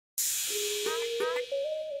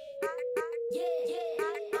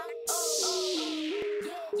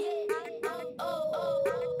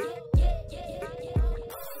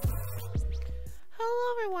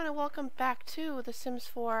welcome back to The Sims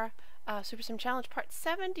 4 Super Sim Challenge Part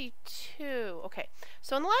 72. Okay,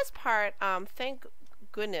 so in the last part, thank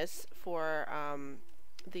goodness for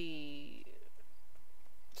the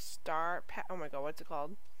star pack. Oh my god, what's it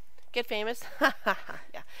called? Get Famous.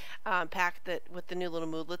 Yeah. Pack that with the new little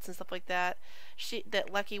moodlets and stuff like that.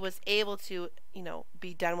 That Lucky was able to, you know,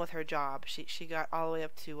 be done with her job. She got all the way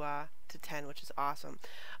up to 10, which is awesome.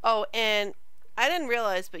 Oh, and I didn't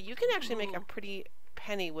realize, but you can actually make a pretty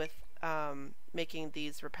penny with making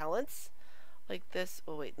these repellents like this.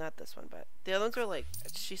 Oh wait, not this one, but the other ones are like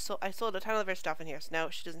I sold a ton of her stuff in here, so now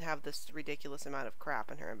she doesn't have this ridiculous amount of crap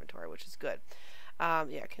in her inventory, which is good.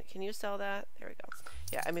 Yeah, can you sell that? There we go.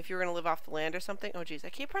 Yeah, I mean, if you were gonna live off the land or something. Oh geez, I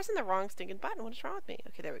keep pressing the wrong stinking button. What is wrong with me?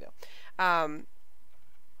 Okay, there we go.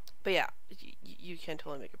 But yeah, you can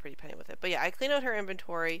totally make a pretty penny with it. But yeah, I clean out her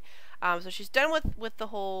inventory. So she's done with the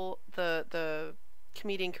whole the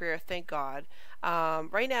comedian career, thank God.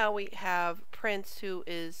 Right now we have Prince, who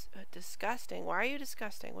is disgusting. Why are you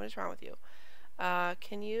disgusting? What is wrong with you?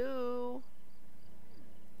 Can you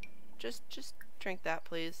just drink that,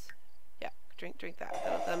 please? Yeah, drink that.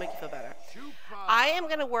 That'll make you feel better. I am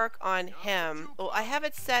gonna work on him. Well, I have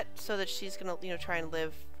it set so that she's gonna, you know, try and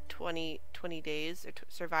live 20 days or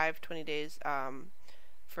survive 20 days.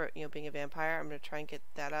 For, you know, being a vampire. I'm going to try and get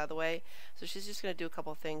that out of the way. So she's just going to do a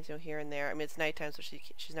couple things, you know, here and there. I mean, it's nighttime, so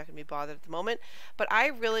she's not going to be bothered at the moment. But I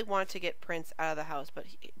really want to get Prince out of the house. But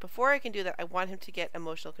before I can do that, I want him to get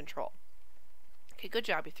emotional control. Okay, good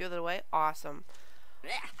job. You threw that away. Awesome.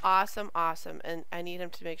 Awesome. And I need him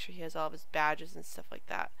to make sure he has all of his badges and stuff like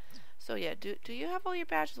that. So yeah, do you have all your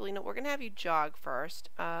badges? Well, you know, we're going to have you jog first.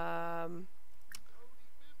 Jog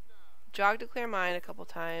to clear mine a couple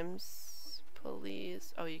times.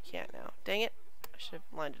 Please. Oh, you can't now. Dang it. I should have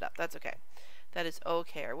lined it up. That's okay. That is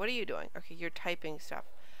okay. Or what are you doing? Okay, you're typing stuff.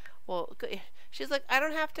 Well, she's like, I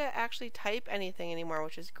don't have to actually type anything anymore,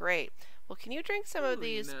 which is great. Well, can you drink some of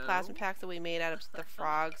these plasma packs that we made out of the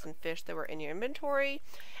frogs and fish that were in your inventory?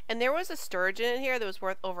 And there was a sturgeon in here that was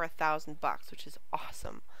worth over $1,000, which is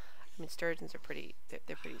awesome. I mean, sturgeons are pretty,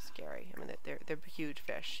 they're pretty scary. I mean, they're huge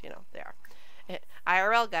fish, you know, they are.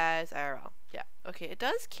 IRL, guys, IRL. Yeah. Okay, it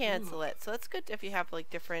does cancel it, so that's good if you have like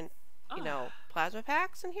different, you know, plasma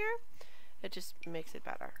packs in here. It just makes it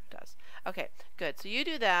better. It does. Okay, good. So you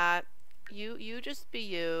do that. You just be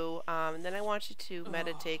you. And then I want you to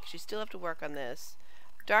meditate, 'cause you still have to work on this.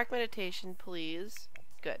 Dark meditation, please.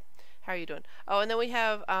 Good. How are you doing? Oh, and then we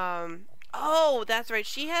have oh, that's right.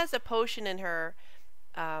 She has a potion in her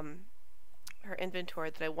her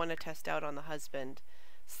inventory that I want to test out on the husband.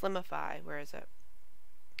 Slimify, where is it?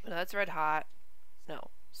 No, that's red hot.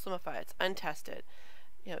 No, Slimify, it's untested.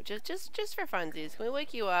 You know, just for funsies. Can we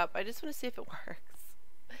wake you up? I just want to see if it works.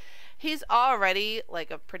 He's already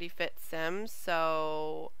like a pretty fit sim,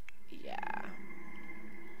 so yeah.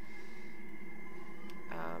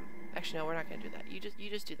 Actually, no, we're not gonna do that. You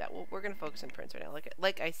just do that. We're gonna focus on Prince right now,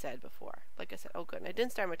 like I said before. Like I said, oh good, and I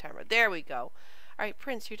didn't start my timer. There we go. All right,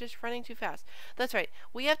 Prince, you're just running too fast. That's right.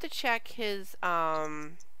 We have to check his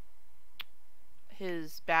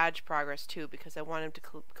badge progress too, because I want him to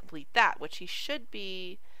complete that, which he should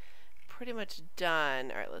be pretty much done.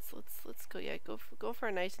 All right, let's go. Yeah, go for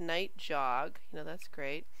a nice night jog. You know, that's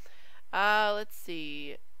great. Let's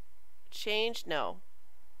see. Change. No.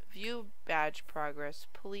 View badge progress,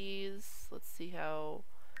 please. Let's see how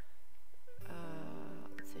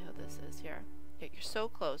this is here. Yeah, you're so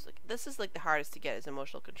close. Like, this is like the hardest to get, is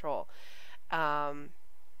emotional control. I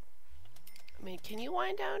mean, can you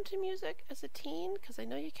wind down to music as a teen? Because I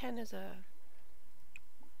know you can as a...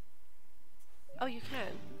 Oh, you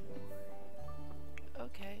can.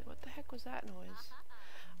 Okay, what the heck was that noise?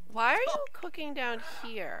 Why are you cooking down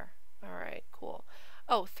here? Alright, cool.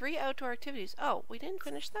 Oh, 3 outdoor activities. Oh, we didn't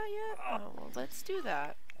finish that yet? Oh, well, let's do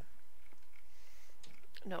that.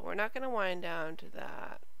 No, we're not going to wind down to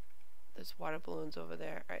that. There's water balloons over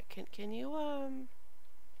there. Alright, can you, oh,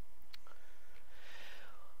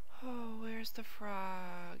 where's the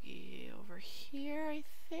froggy? Over here, I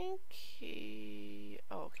think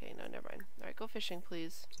oh, okay, no, never mind. Alright, go fishing,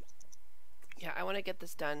 please. Yeah, I want to get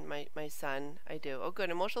this done, my son. I do. Oh, good.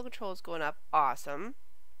 Emotional control is going up. Awesome.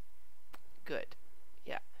 Good.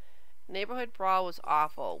 Yeah. Neighborhood brawl was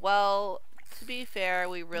awful. Well, to be fair,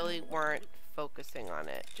 we really weren't focusing on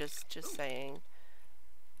it. Just saying.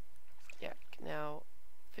 Yeah, now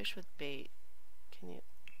fish with bait. Can you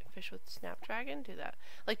fish with Snapdragon? Do that.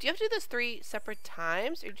 Like, do you have to do this 3 separate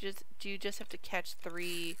times, or do you just have to catch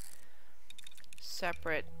 3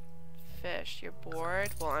 separate fish? You're bored?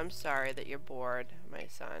 Well, I'm sorry that you're bored, my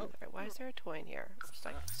son. Right, why is there a toy in here? Just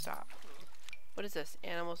like, stop. What is this?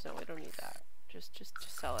 Animals? No, we don't need that. Just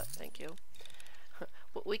sell it. Thank you.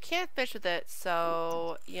 We can't fish with it,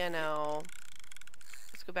 so, you know,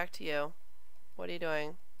 let's go back to you. What are you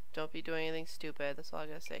doing? Don't be doing anything stupid. That's all I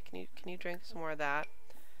gotta say. Can you drink some more of that?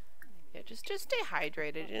 Yeah, just stay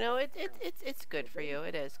hydrated. You know, it's good for you.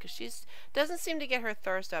 It is, because she's doesn't seem to get her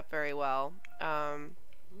thirst up very well.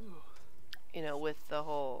 You know, with the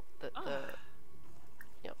whole the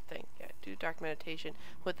you know, thing. Yeah, do dark meditation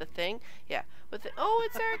with the thing. Yeah, with the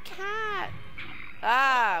it's our cat.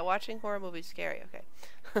 Ah, watching horror movies scary.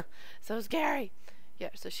 Okay, so scary. Yeah,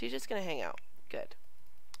 so she's just gonna hang out. Good.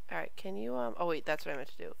 All right, can you oh wait, that's what I meant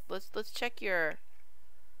to do. Let's check your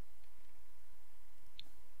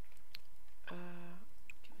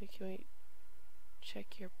can we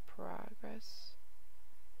check your progress?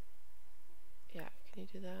 Yeah, can you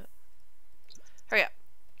do that? Hurry up.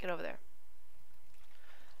 Get over there.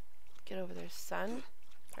 Get over there, son.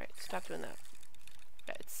 Alright, stop doing that.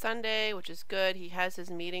 Yeah, it's Sunday, which is good. He has his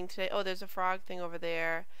meeting today. Oh, there's a frog thing over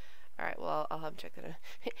there. Alright, well, I'll have him check that out.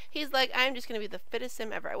 He's like, I'm just going to be the fittest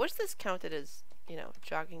sim ever. I wish this counted as, you know,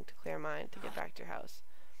 jogging to clear mind to get back to your house.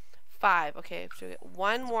 5. Okay, so we get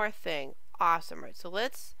one more thing. Awesome. Right, so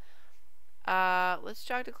let's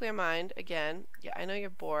jog to clear mind again. Yeah, I know you're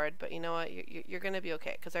bored, but you know what? You're going to be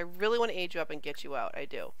okay, because I really want to age you up and get you out. I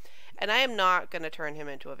do. And I am not going to turn him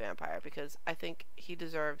into a vampire, because I think he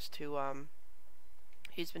deserves to,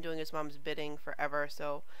 he's been doing his mom's bidding forever,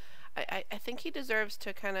 so I think he deserves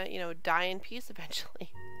to kind of, you know, die in peace eventually.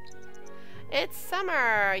 It's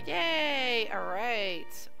summer! Yay!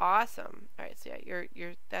 Alright. Awesome. Alright, so yeah,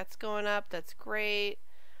 that's going up. That's great.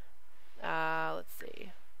 Let's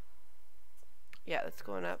see. Yeah, that's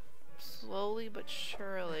going up slowly but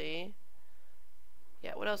surely.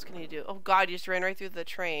 Yeah, what else can you do? Oh god, you just ran right through the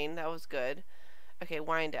train. That was good. Okay,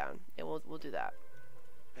 wind down. Yeah, we'll do that.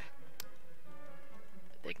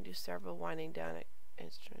 They can do several winding down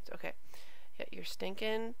instruments. Okay. Yeah, you're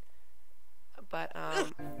stinking. But,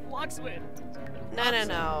 Locksmith.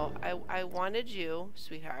 No. I wanted you,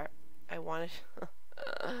 sweetheart. I wanted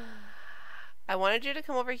you to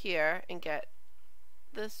come over here and get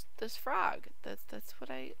this frog. That's what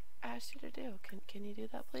I asked you to do. Can you do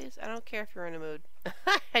that, please? I don't care if you're in a mood.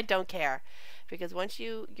 I don't care, because once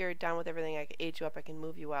you're done with everything, I can age you up. I can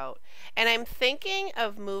move you out, and I'm thinking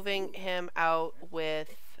of moving him out with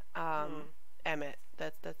Emmett.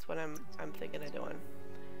 That's what I'm thinking of doing.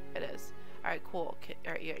 It is. All right, cool.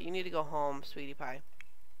 All right, yeah, you need to go home, sweetie pie.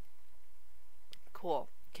 Cool.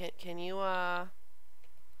 Can you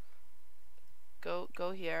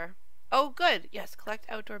go here? Oh, good. Yes, collect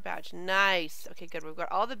outdoor badge. Nice. Okay, good. We've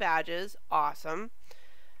got all the badges. Awesome.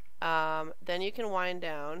 Then you can wind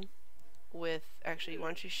down with, actually, why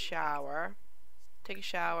don't you shower? Take a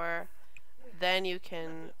shower. Then you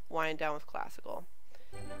can wind down with classical.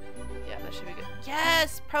 Yeah, that should be good.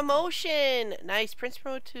 Yes! Promotion! Nice. Prince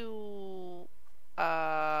promoted to,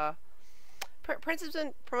 Prince has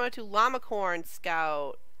been promoted to Llamacorn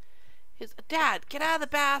Scout. His dad, get out of the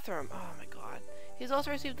bathroom. Oh my god. He's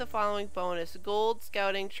also received the following bonus: Gold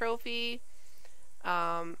Scouting Trophy,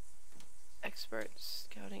 Expert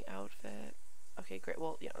Scouting Outfit. Okay, great.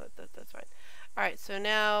 Well, yeah, that's fine. All right, so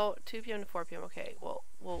now 2 p.m. to 4 p.m. Okay, well,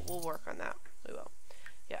 we'll work on that. We will.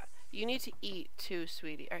 Yeah, you need to eat too,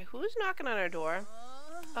 sweetie. All right, who's knocking on our door?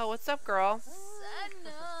 Oh, what's up, girl?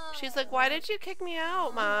 She's like, why did you kick me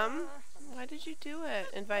out, Mom? Why did you do it?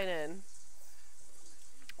 Invite in.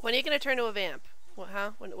 When are you gonna turn to a vamp? What,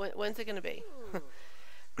 huh? When's it gonna be?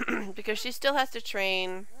 Because she still has to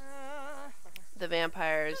train the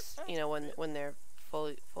vampires, you know, when they're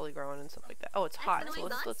fully grown and stuff like that. Oh, it's hot, so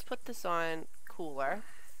let's put this on cooler.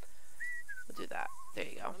 We'll do that. There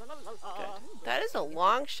you go. Good. That is a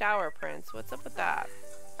long shower, Prince. What's up with that?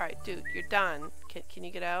 Alright, dude, you're done. Can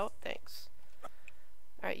you get out? Thanks.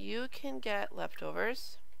 Alright, you can get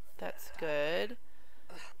leftovers. That's good.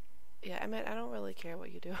 Yeah, I don't really care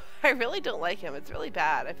what you do. I really don't like him. It's really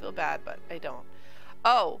bad. I feel bad, but I don't.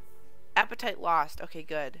 Oh! Appetite lost. Okay,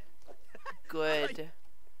 good. Good.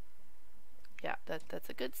 Yeah, that's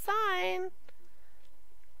a good sign.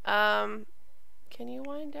 Can you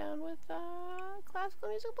wind down with classical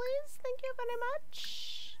music, please? Thank you very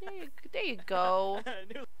much. There you go.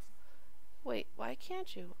 Wait, why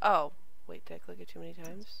can't you? Oh, wait, did I click it too many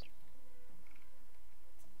times?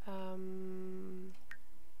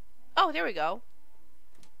 Oh, there we go.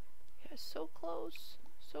 Yeah, so close.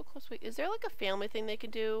 So close. Wait, is there like a family thing they can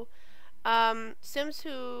do? Sims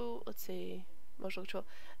who, let's see, emotional control.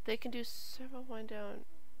 They can do several wind down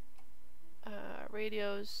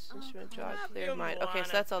radios, instrument jog, clear mind. Okay, so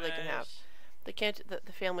that's all they can have. They can't,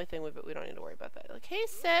 the family thing, we don't need to worry about that. Like, hey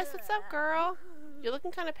sis, what's up, girl? You're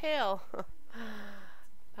looking kind of pale.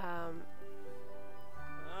 Yeah,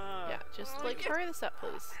 just like hurry this up,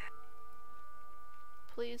 please.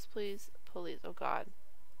 Please, please, please. Oh God.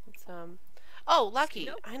 Let's Oh, Lucky.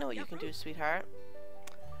 I know what you can do, sweetheart.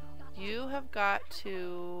 You have got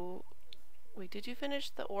to. Wait, did you finish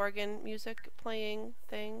the organ music playing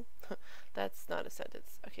thing? That's not a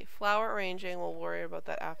sentence. Okay, flower arranging. We'll worry about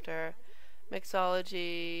that after.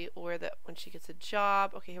 Mixology. We'll wear that when she gets a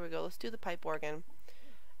job. Okay, here we go. Let's do the pipe organ.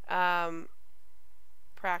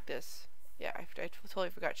 Practice. Yeah, I totally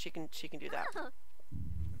forgot she can do that.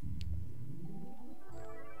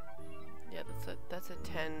 Yeah, that's a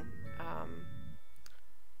 10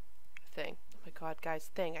 thing. Oh my God,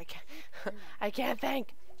 guys, thing. I can't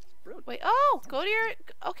think. Wait. Oh, go to your.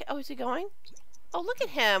 Okay. Oh, is he going? Oh, look at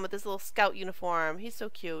him with his little scout uniform. He's so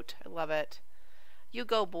cute. I love it. You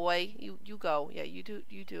go, boy. You go. Yeah, you do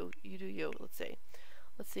you. Let's see.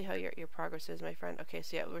 Let's see how your progress is, my friend. Okay,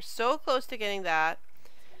 so yeah, we're so close to getting that.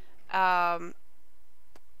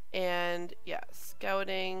 And yeah,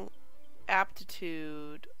 scouting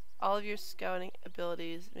aptitude. All of your scouting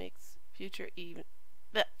abilities makes future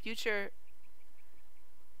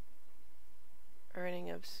earning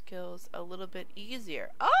of skills a little bit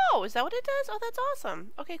easier. Oh, is that what it does? Oh, that's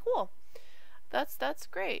awesome. Okay, cool. That's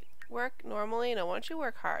great. Work normally. No, why don't you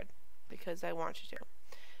work hard? Because I want you to.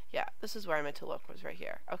 Yeah, this is where I meant to look, was right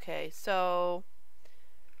here. Okay, so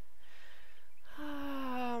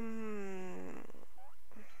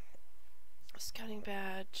scouting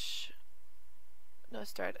badge. No,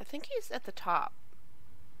 start. I think he's at the top.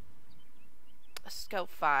 Scout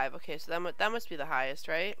 5. Okay, so that must be the highest,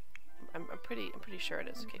 right? I'm pretty sure it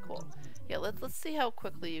is. Okay, cool. Yeah, let's see how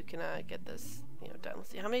quickly you can get this, done. Let's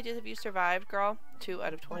see. How many days have you survived, girl? 2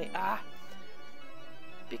 out of 20. Ah.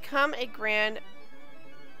 Become a grand.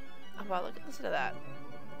 Oh wow, listen to that.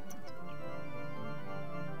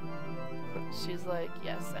 She's like,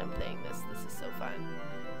 yes, I'm playing this. This is so fun.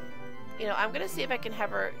 I'm gonna see if I can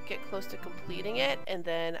have her get close to completing it, and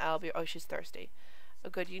then I'll be. Oh, she's thirsty. Oh,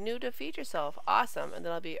 good. You knew to feed yourself. Awesome. And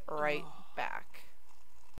then I'll be right back.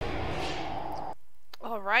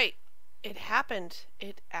 All right. It happened.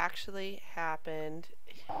 It actually happened.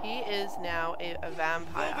 He is now a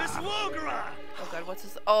vampire. Oh God, what's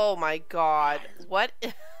this? Oh my God. What?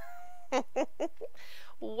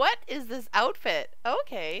 What is this outfit?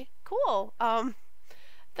 Okay, cool.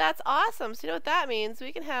 That's awesome. So you know what that means?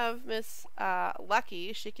 We can have Miss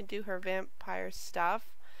Lucky. She can do her vampire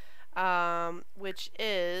stuff, which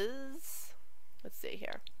is, let's see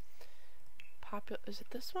here. Is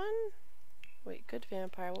it this one? Wait, good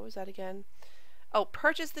vampire. What was that again? Oh,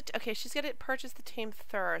 purchase the. Okay, she's gonna purchase the tame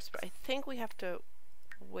thirst, but I think we have to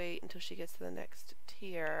wait until she gets to the next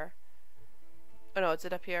tier. Oh no, is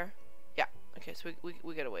it up here? Yeah. Okay, so we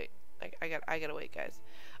gotta wait. I gotta wait, guys.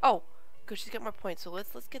 Oh. Good, she's got more points. So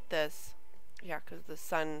let's get this. Yeah, because the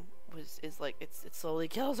sun is like it slowly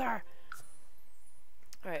kills her.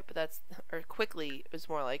 All right, but that's or quickly is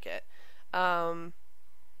more like it.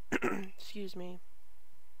 Excuse me.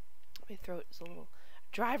 My throat is a little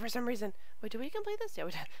dry for some reason. Wait, do we complete this? Yeah,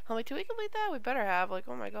 I'm like, do we complete that? We better have. Like,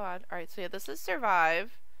 oh my God. All right, so yeah, this is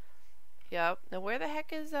survive. Yep. Now where the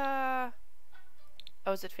heck is Oh,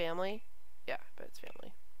 is it family? Yeah, but it's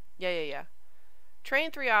family. Yeah.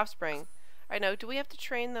 Train 3 offspring. I know. Do we have to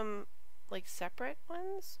train them like separate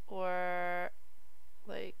ones, or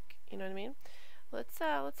like, you know what I mean? Let's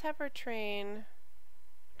have her train.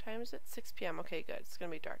 What time is it? 6 p.m. Okay, good. It's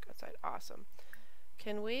gonna be dark outside. Awesome.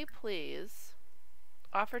 Can we please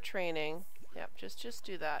offer training? Yep. Just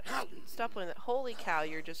do that. Stop doing that. Holy cow!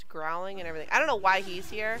 You're just growling and everything. I don't know why he's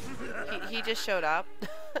here. He just showed up.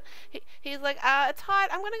 He's like, it's hot.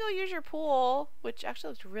 I'm gonna go use your pool, which actually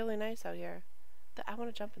looks really nice out here. I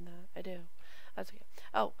want to jump in that. I do. That's okay.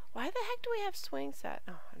 Oh, why the heck do we have swing set?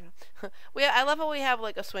 Oh, I don't know. I love how we have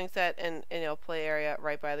like a swing set and play area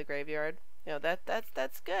right by the graveyard.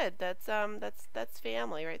 That's good. That's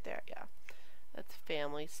family right there. Yeah, that's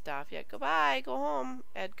family stuff. Yeah, goodbye. Go home.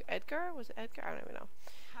 Edgar? Was it Edgar? I don't even know.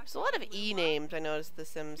 There's a lot of E names. I noticed the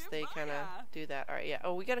Sims, they kind of do that. All right, yeah.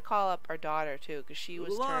 Oh, we got to call up our daughter too, because she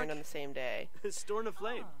was turned on the same day. Storm of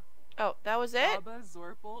flame. Oh, that was it?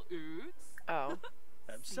 Oh.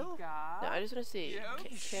 So? No, I just want to see.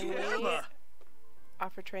 Can we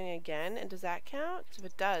offer training again? And does that count? Because if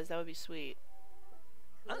it does, that would be sweet.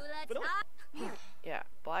 Yeah.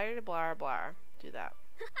 Blar to blar blar. Do that.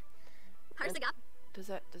 Does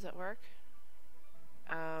that work?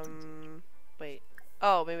 Wait.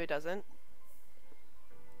 Oh, maybe it doesn't.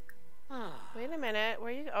 Wait a minute.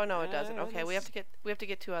 Where are you? Oh no, it doesn't. Okay, we have to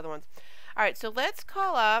get 2 other ones. All right, so let's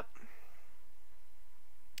call up.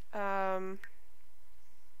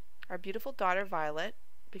 our beautiful daughter Violet,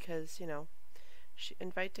 because, you know,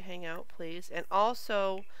 invite to hang out, please. And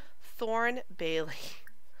also Thorn Bailey.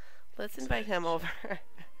 Let's invite him over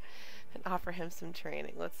and offer him some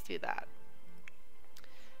training. Let's do that.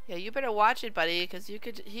 Yeah, you better watch it, buddy, because he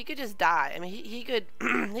could just die. I mean, he could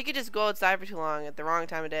he could just go outside for too long at the wrong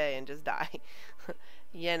time of day and just die.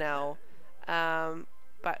 You know.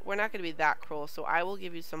 But we're not going to be that cruel, so I will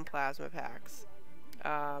give you some plasma packs.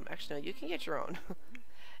 Actually, no, you can get your own.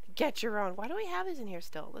 Get your own. Why do we have these in here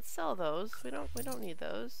still? Let's sell those. We don't need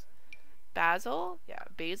those. Basil, yeah,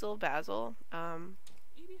 basil. Alright,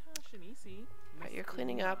 you're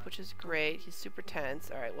cleaning up, which is great. He's super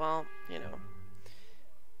tense. Alright, well, you know.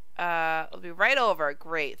 It'll be right over.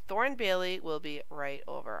 Great. Thorn Bailey will be right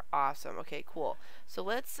over. Awesome. Okay, cool. So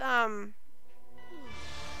let's, oh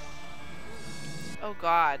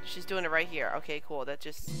god, she's doing it right here. Okay, cool. That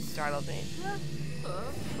just startled me.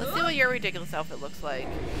 Let's see what your ridiculous outfit looks like.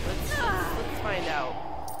 Let's find out.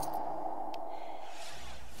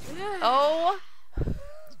 Oh!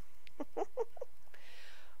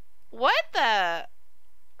 What the?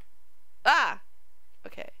 Ah!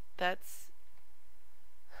 Okay, that's...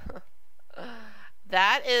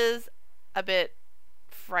 that is a bit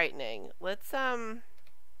frightening. Let's,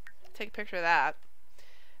 take a picture of that.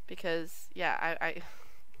 Because, yeah, I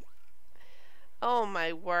oh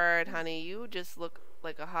my word, honey, you just look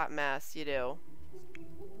like a hot mess, you do.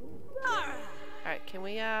 Alright, can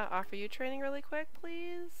we, offer you training really quick,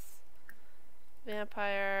 please?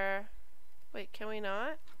 Vampire... Wait, can we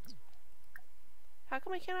not? How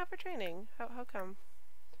come we can't offer training? How come?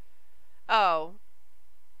 Oh.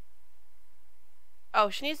 Oh,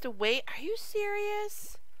 she needs to wait? Are you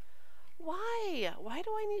serious? Why? Why do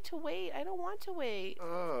I need to wait? I don't want to wait.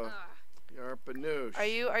 Oh, you're Panouche.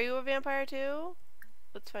 Are you a vampire too?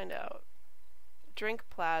 Let's find out. Drink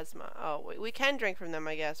plasma. Oh, we can drink from them,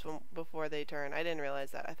 I guess, before they turn. I didn't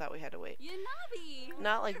realize that. I thought we had to wait. You naughty.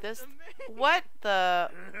 Not like this. What the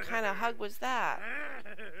kind of hug was that?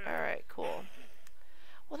 Alright, cool.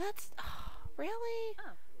 Well, that's... Oh, really?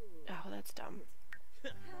 Oh, that's dumb.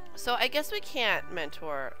 So I guess we can't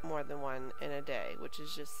mentor more than one in a day, which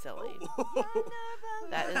is just silly.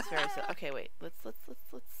 That is very silly. Okay, wait. Let's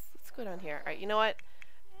go down here. All right, you know what?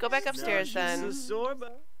 Go back upstairs then.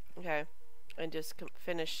 Okay, and just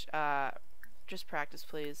finish. Just practice,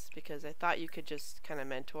 please, because I thought you could just kind of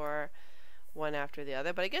mentor one after the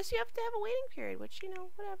other, but I guess you have to have a waiting period, which, you know,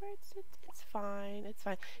 whatever. It's fine. It's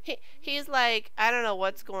fine. He's like, I don't know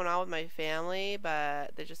what's going on with my family,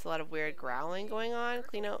 but there's just a lot of weird growling going on.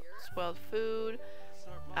 Clean out spoiled food.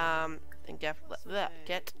 And get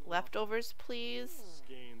leftovers, please.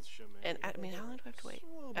 And I mean, how long do I have to wait?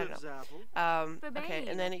 I don't know. Okay,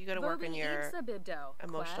 and then you go to work on your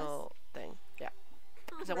emotional thing. Yeah,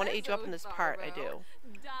 because I want to age you up in this part. I do,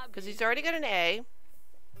 because he's already got an A.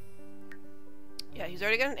 Yeah, he's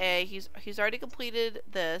already got an A. He's already completed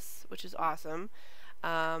this, which is awesome.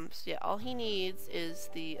 So yeah, all he needs is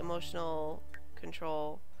the emotional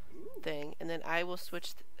control thing, and then I will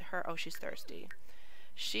switch her. Oh, she's thirsty.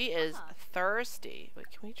 She is thirsty.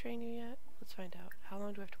 Wait, can we train you yet? Let's find out. How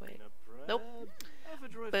long do we have to wait? Nope.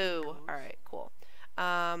 Boo. All right, cool.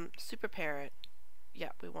 Super parent.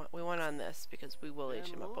 Yeah, we want on this because we will age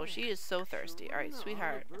him up. Oh, she is so thirsty. All right,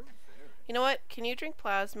 sweetheart. You know what? Can you drink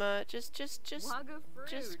plasma? Just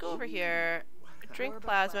go over here. Drink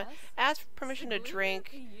plasma. Ask permission to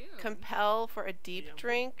drink. Compel for a deep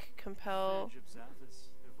drink. Compel.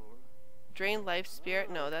 Drain life spirit.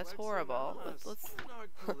 No, that's horrible.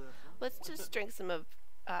 Let's just drink some of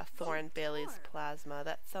Thorn Bailey's plasma.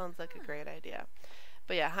 That sounds like a great idea.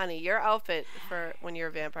 But yeah, honey, your outfit for when you're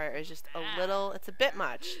a vampire is just a little. It's a bit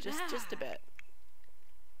much. Just a bit.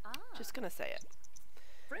 Just gonna say it.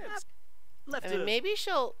 I mean, maybe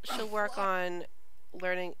she'll work on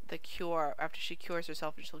learning the cure after she cures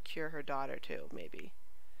herself, and she'll cure her daughter too. Maybe.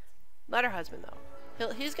 Not her husband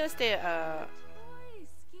though. He's gonna stay a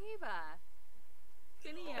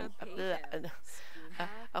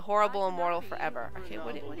horrible immortal forever. Okay,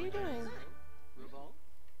 what are you doing?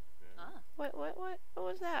 What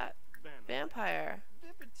was that? Vampire.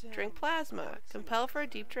 Drink plasma. Compel for a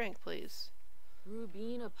deep drink, please. Come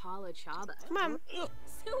on.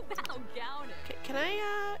 Can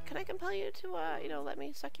I compel you to let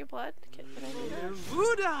me suck your blood? Can I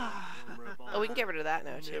do that? Oh, we can get rid of that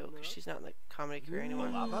now too, because she's not in the comedy career anymore.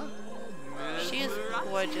 She is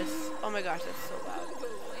gorgeous. Oh my gosh, that's so loud.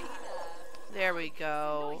 There we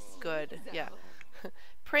go. Good. Yeah.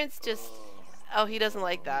 Prince just. Oh, he doesn't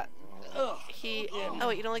like that. Oh, wait,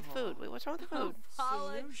 you don't like the food. Wait, what's wrong with the food?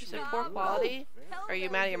 Is it poor quality? Or are you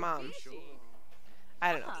mad at your mom?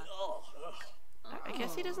 I don't know. I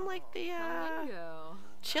guess he doesn't like the Flamingo.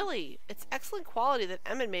 chili. It's excellent quality that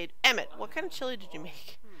Emmett made. Emmett, what kind of chili did you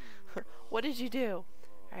make? What did you do?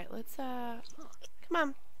 Alright, let's come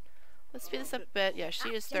on. Let's speed this up a bit. Yeah, she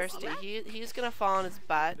is thirsty. He's gonna fall on his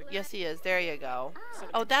butt. Yes, he is. There you go.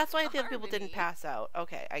 Oh, that's why the other people didn't pass out.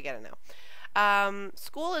 Okay, I get it now.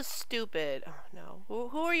 School is stupid. Oh no.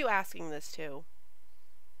 Who are you asking this to?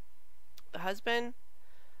 The husband?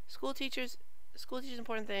 School teachers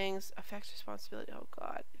important things. Affects responsibility. Oh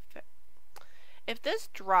god. If this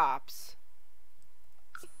drops,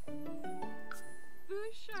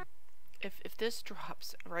 if this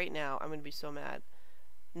drops right now, I'm gonna be so mad.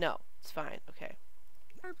 No, it's fine. Okay.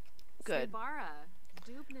 Good.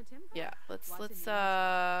 Yeah, let's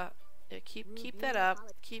yeah, keep that up.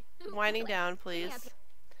 Keep winding down, please.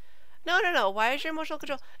 No. Why is your emotional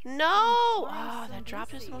control? No! Oh, that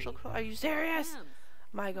dropped his emotional control. Are you serious?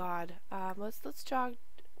 My god. Let's jog.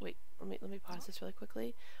 Wait, let me pause this really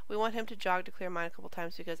quickly. We want him to jog to clear mind a couple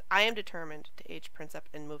times because I am determined to age Prince up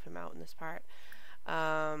and move him out in this part.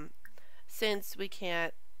 Since we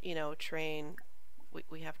can't, you know, train,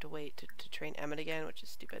 we have to wait to train Emmett again, which is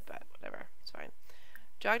stupid, but whatever. It's fine.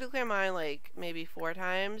 Jog to clear mind like maybe 4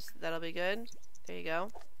 times. That'll be good. There you go.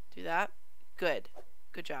 Do that. Good.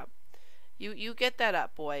 Good job. You get that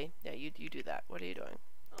up, boy. Yeah, you do that. What are you doing?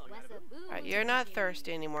 Alright, you're not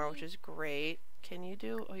thirsty anymore, which is great. Can you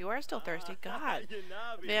do... Oh, you are still thirsty. God.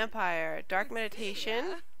 Vampire. Dark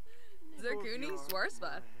meditation.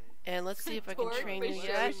 And let's see if I can train you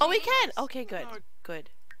yet. Oh, we can! Okay, good. Good.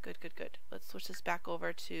 Let's switch this back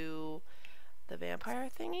over to the vampire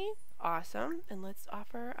thingy. Awesome. And let's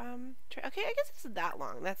offer... okay, I guess it's that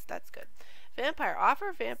long. That's good. Vampire.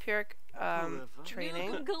 Offer vampiric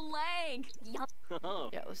training.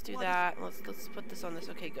 Yeah, let's do that. Let's put this on this.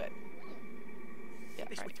 Okay, good. Yeah,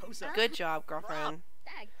 right. Good job, girlfriend.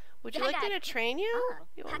 Would you like me to train you?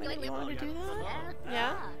 You want me to do that?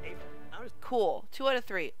 Yeah? Cool. 2 out of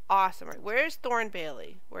 3. Awesome. Right. Where's Thorn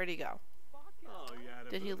Bailey? Where'd he go?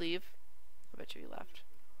 Did he leave? I bet you he left.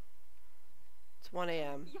 It's 1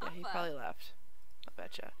 a.m. Yeah, he probably left. I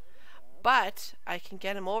betcha. But I can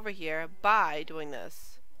get him over here by doing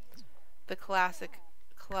this. The classic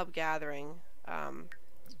club gathering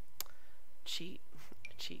cheat.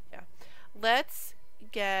 Yeah. Let's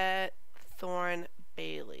get Thorn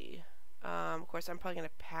Bailey. Of course, I'm probably going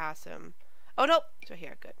to pass him. Oh, no. It's right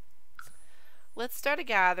here. Good. Let's start a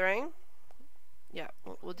gathering. Yeah,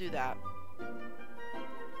 we'll do that.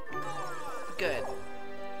 Good.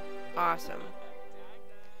 Awesome.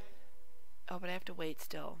 Oh, but I have to wait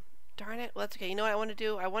still. Darn it. Well, that's okay. You know what I want to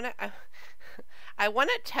do? I want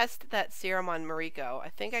to test that serum on Mariko. I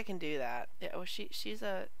think I can do that. Yeah, oh, she's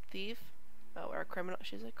a thief? Oh, or a criminal.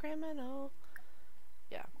 She's a criminal.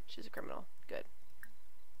 Yeah, she's a criminal. Good.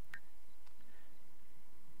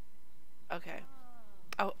 Okay.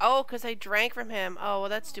 Oh, because I drank from him. Oh, well,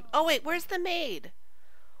 that's stupid. Oh, wait, where's the maid?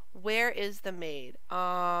 Where is the maid?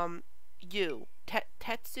 You.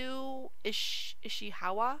 Tetsu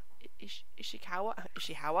Ishikawa?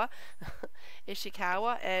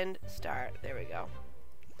 Ishikawa and start. There we go.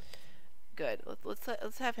 Good.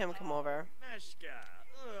 Let's have him come over.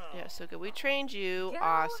 Yeah, so good. We trained you.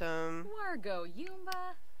 Awesome.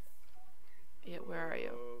 Yeah, where are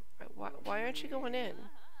you? Why aren't you going in?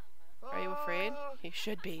 Are you afraid? You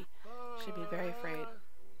should be. Should be very afraid.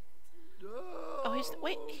 Oh, he's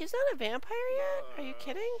not a vampire yet? Are you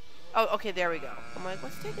kidding? Oh, okay, there we go. I'm like,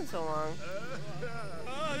 what's taking so long?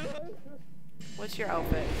 What's your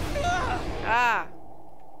outfit? Ah!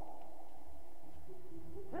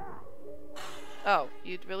 Oh,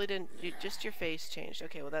 you really didn't... just your face changed.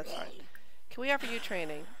 Okay, well, that's fine. Can we offer you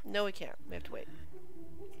training? No, we can't. We have to wait.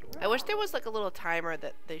 I wish there was, like, a little timer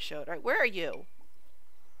that they showed. All right, where are you?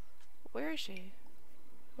 Where is she?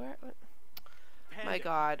 Where... What? My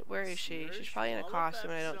god, where is she? She's probably in a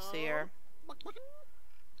costume and I don't see her.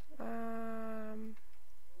 Oh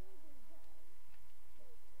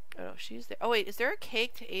no, she's there. Oh wait, is there a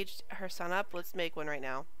cake to age her son up? Let's make one right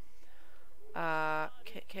now.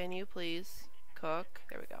 Can you please cook?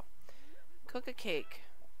 There we go. Cook a cake.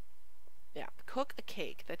 Yeah, cook a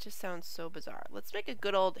cake. That just sounds so bizarre. Let's make a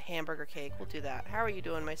good old hamburger cake. We'll do that. How are you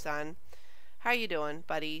doing, my son? How are you doing,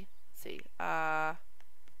 buddy? Let's see.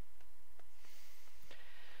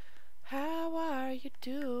 How are you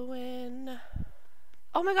doing?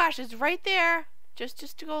 Oh my gosh, it's right there.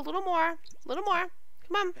 Just to go a little more. A little more.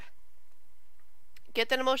 Come on. Get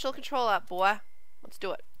that emotional control up, boy. Let's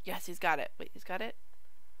do it. Yes, he's got it. Wait, he's got it?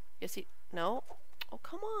 Yes, he... No? Oh,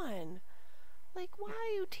 come on. Like, why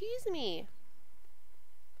you tease me?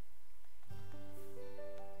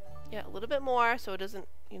 Yeah, a little bit more so it doesn't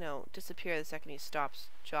you know, disappear the second he stops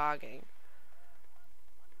jogging.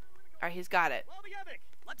 Alright, he's got it.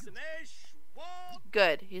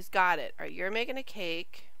 Good, he's got it. Alright, you're making a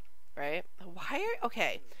cake, right?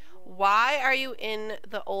 Why are you in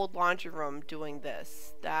the old laundry room doing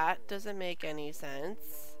this? That doesn't make any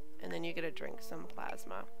sense. And then you get to drink some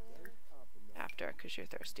plasma after, because you're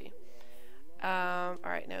thirsty.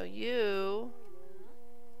 Alright, now you...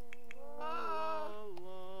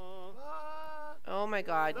 Oh my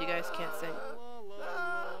god, you guys can't sing.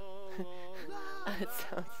 It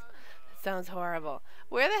sounds horrible.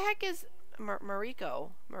 Where the heck is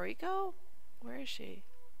Mariko? Mariko? Where is she?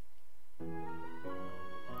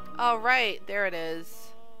 Oh right, there it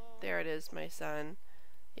is. There it is, my son.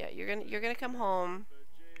 Yeah, you're gonna come home.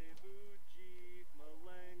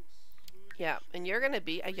 Yeah, and you're gonna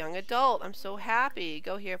be a young adult. I'm so happy.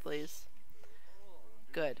 Go here, please.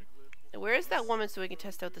 Good. And where is that woman so we can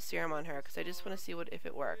test out the serum on her? Because I just want to see if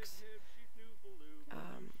it works.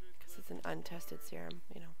 Because it's an untested serum,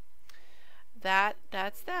 you know.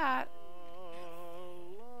 That's that.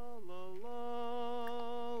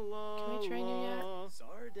 Can we train you yet?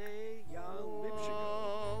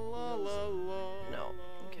 No.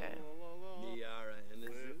 Okay.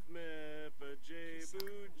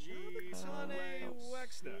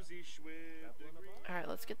 Alright,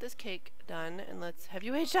 let's get this cake done and let's have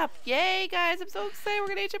you aged up. Yay, guys! I'm so excited. We're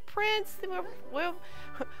gonna age a prince. We're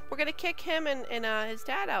gonna kick him and his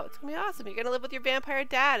dad out. It's gonna be awesome. You're gonna live with your vampire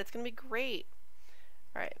dad. It's gonna be great.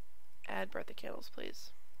 Alright, add birthday candles,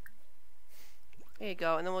 please. There you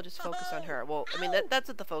go, and then we'll just focus on her. Well, I mean, that's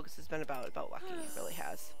what the focus has been about Lucky. It really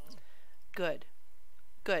has. Good.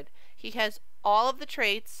 Good. He has all of the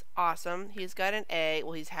traits. Awesome. He's got an A.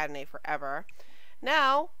 Well, he's had an A forever.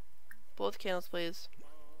 Now, both candles, please.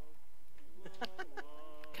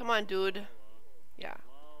 Come on, dude. Yeah.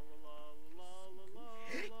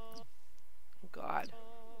 Oh, God.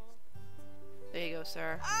 There you go,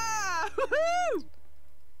 sir. Ah! Woohoo!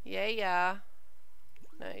 Yeah.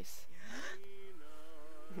 Nice.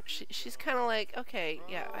 She's kind of like, okay,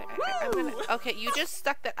 yeah, I'm gonna, okay, you just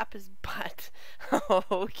stuck that up his butt.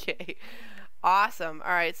 Okay. Awesome.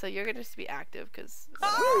 Alright, so you're gonna just be active, because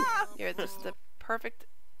you're just the perfect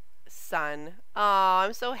son. Oh,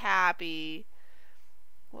 I'm so happy.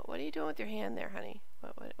 What are you doing with your hand there, honey?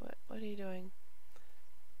 What are you doing?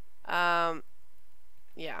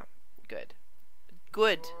 Yeah, good.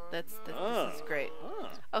 Good. This is great.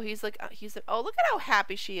 Oh, he's like, oh, look at how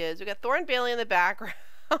happy she is. We got Thorn Bailey in the background.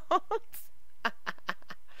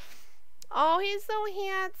 Oh, he's so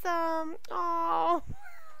handsome. Oh,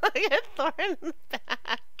 look at Thorn in the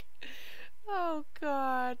back. Oh,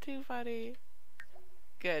 God, too funny.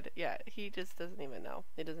 Good. Yeah, he just doesn't even know.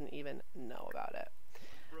 He doesn't even know about it.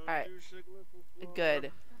 All right.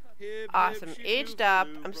 Good. Awesome. Aged up.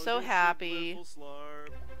 I'm so happy.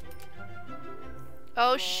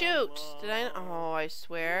 Oh shoot! Did I? Oh, I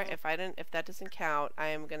swear, if that doesn't count, I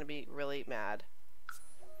am gonna be really mad.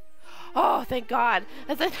 Oh, thank God!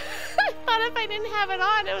 I thought if I didn't have it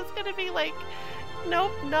on, it was gonna be like,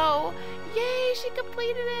 nope, no. Yay! She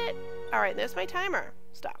completed it. All right, there's my timer.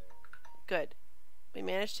 Stop. Good. We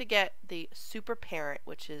managed to get the super parent,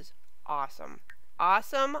 which is awesome.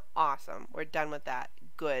 Awesome, awesome. We're done with that.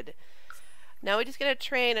 Good. Now we just gotta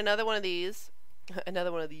train another one of these.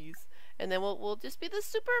 Another one of these. And then we'll just be the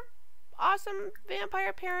super awesome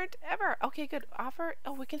vampire parent ever. Okay, good. Offer.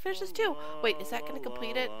 Oh, we can finish this too. Wait, is that going to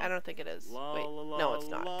complete it? I don't think it is. Wait, no, it's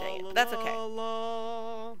not. Dang it. But that's okay.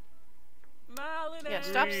 Yeah,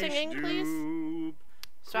 stop singing, please.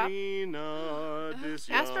 Stop.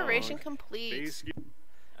 Aspiration complete.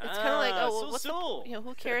 It's kind of like, oh, well, what's the, you know,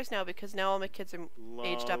 who cares now? Because now all my kids are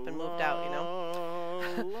aged up and moved out, you know.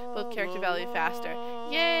 Both character value faster.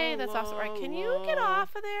 Yay, that's awesome. All right, can you get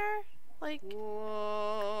off of there? Like,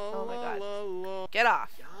 oh my God. Get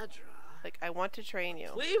off. Like, I want to train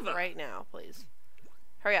you right now, please.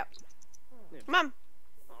 Hurry up. Mom.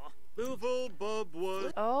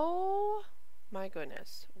 Oh my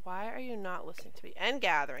goodness. Why are you not listening to me? End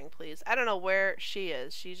gathering, please. I don't know where she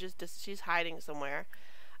is. She's hiding somewhere.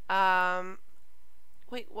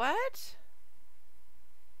 Wait, what?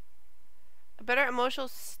 A better emotional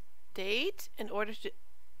state in order to...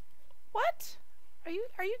 What? Are you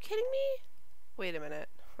kidding me? Wait a minute.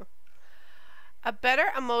 A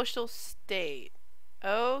better emotional state.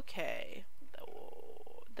 Okay.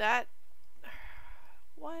 That...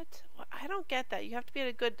 What? I don't get that. You have to be in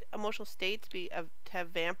a good emotional state to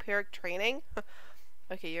have vampiric training?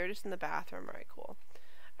 Okay, you're just in the bathroom. Alright, cool.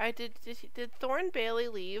 Alright, did Thorn Bailey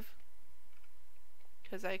leave?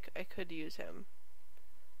 Because I could use him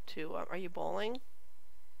to... are you bowling?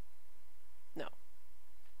 No.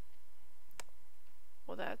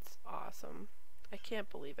 Well, that's awesome. I can't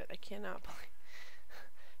believe it. I cannot believe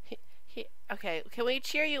okay, can we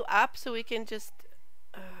cheer you up so we can just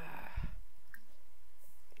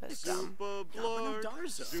that's dumb.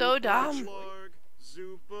 So dumb.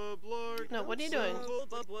 No, what are you doing?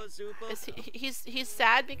 Is he's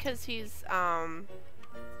sad because he's no,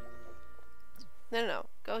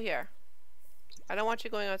 go here. I don't want you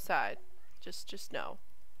going outside. Just no.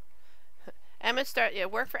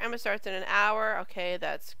 Work for Emma starts in an hour. Okay,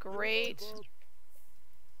 that's great.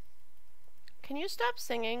 Can you stop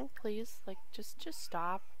singing, please? Like, just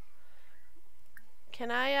stop.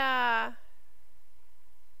 Can I,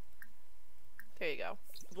 there you go.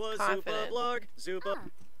 Confident.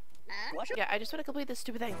 Yeah, I just want to complete this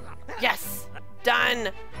stupid thing. Yes!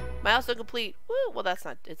 Done! Milestone complete. Woo! Well, it's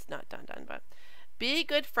not done, but. Be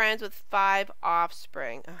good friends with 5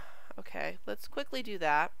 offspring. Okay, let's quickly do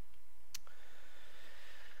that.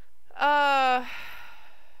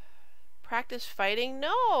 Practice fighting?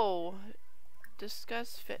 No!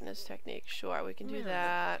 Discuss fitness technique. Sure, we can do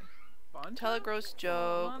that. Tell a gross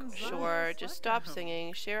joke. Sure, just stop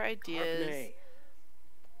singing. Share ideas.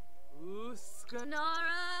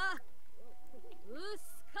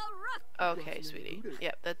 Okay, sweetie.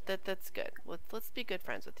 Yep, that's good. Let's be good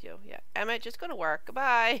friends with you. Yeah, Emma, just go to work.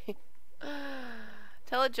 Goodbye.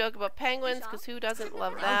 Tell a joke about penguins, because who doesn't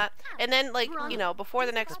love that? And then, like, you know, before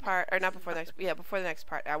the next part, or not before the next, yeah, before the next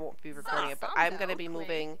part, I won't be recording it, but I'm gonna be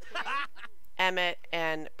moving Emmett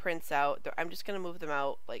and Prince out. I'm just gonna move them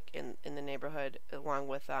out, like, in the neighborhood, along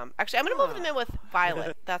with actually, I'm gonna move them in with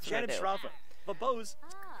Violet. That's what I do. That's what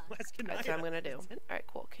I'm gonna do. All right,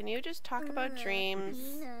 cool. Can you just talk about dreams?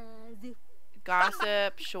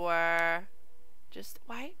 Gossip, sure. Just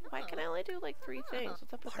why can I only do like 3 things?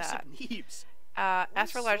 What's up with that?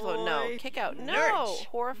 Ask for large loan. No. Kick out. No.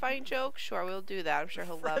 Horrifying joke. Sure, we'll do that. I'm sure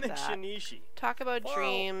he'll love that. Talk about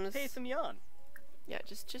dreams. Yeah,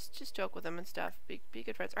 just joke with them and stuff. Be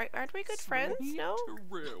good friends. All right, aren't we good friends? No.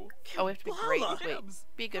 Oh, we have to be great. Wait,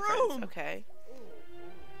 be good friends. Okay.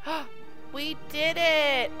 We did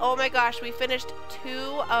it! Oh my gosh, we finished 2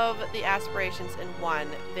 of the aspirations in 1.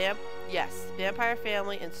 Yes, Vampire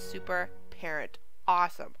Family and Super Parent.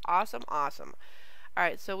 Awesome, awesome, awesome.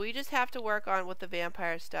 Alright, so we just have to work on with the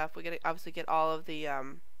vampire stuff. We gotta obviously get all of the,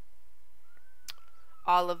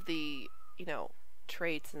 you know,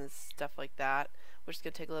 traits and stuff like that. Which is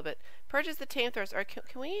gonna take a little bit. Purchase the Tame Thirst. Or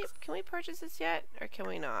can we purchase this yet? Or can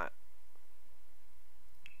we not?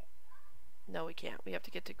 No, we can't. We have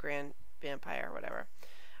to get to Grand Vampire or whatever.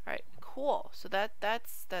 All right, cool. So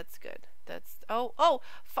that's good. That's oh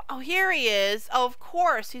here he is. Oh, of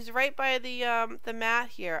course, he's right by the mat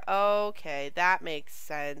here. Okay, that makes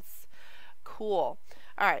sense. Cool.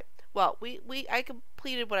 All right. Well, I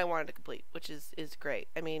completed what I wanted to complete, which is great.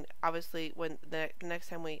 I mean, obviously, when the next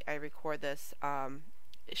time I record this,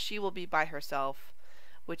 she will be by herself,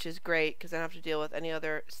 which is great because I don't have to deal with any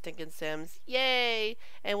other stinking Sims. Yay!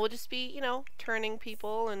 And we'll just be, you know, turning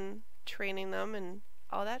people and training them and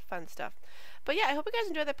all that fun stuff. But yeah, I hope you guys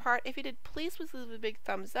enjoyed that part. If you did, please leave a big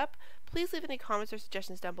thumbs up. Please leave any comments or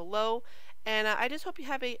suggestions down below. And I just hope you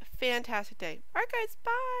have a fantastic day. Alright guys,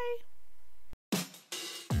 bye!